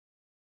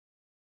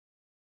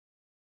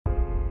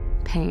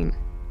pain.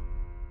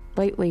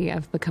 Lately,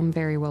 I've become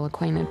very well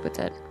acquainted with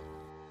it.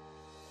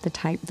 The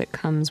type that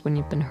comes when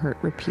you've been hurt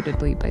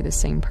repeatedly by the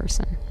same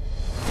person.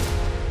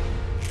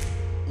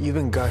 You've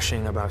been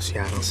gushing about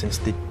Seattle since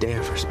the day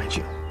I first met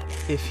you.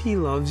 If he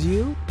loves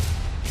you,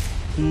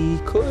 he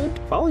could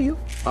follow you.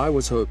 I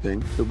was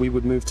hoping that we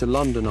would move to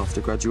London after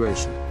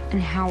graduation.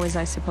 And how was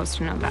I supposed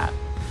to know that?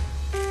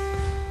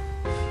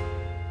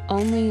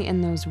 Only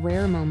in those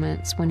rare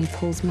moments when he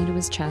pulls me to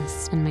his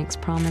chest and makes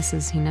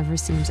promises he never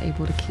seems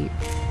able to keep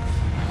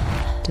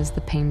does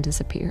the pain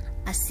disappear.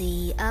 I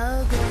see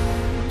a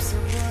glimpse of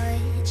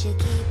what you're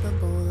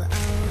capable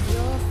of.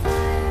 Your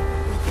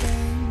fire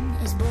within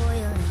is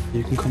boiling.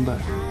 You can come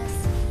back.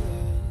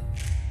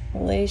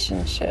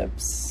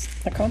 Relationships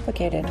are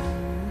complicated.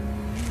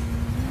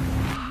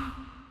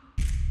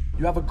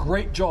 You have a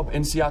great job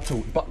in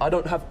Seattle, but I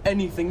don't have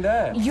anything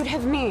there. You'd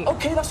have me.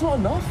 Okay, that's not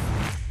enough.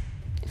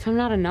 If I'm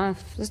not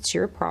enough, that's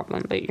your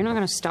problem, but you're not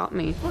gonna stop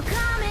me. We're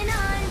coming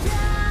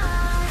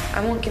undone.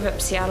 I won't give up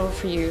Seattle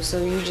for you,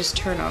 so you just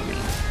turn on me.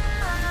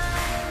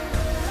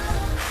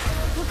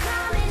 We're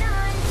coming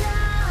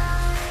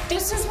undone.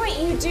 This is what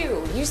you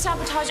do. You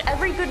sabotage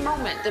every good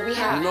moment that we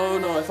have. No,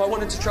 if I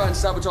wanted to try and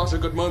sabotage a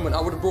good moment,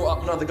 I would have brought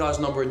up another guy's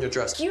number in your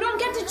dress. You don't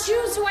get to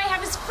choose who I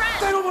have as friends.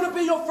 They don't want to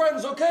be your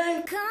friends,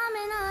 okay?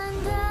 Coming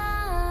undone.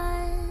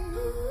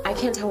 I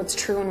can't tell what's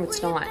true and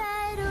what's not.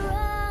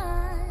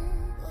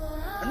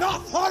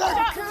 Enough! Harder!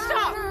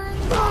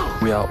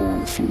 Stop! We are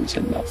all fools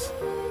in love.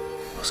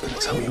 I was going to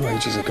tell you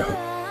ages ago.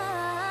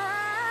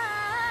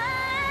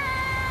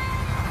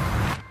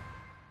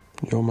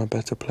 You're my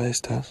better place,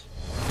 Tess.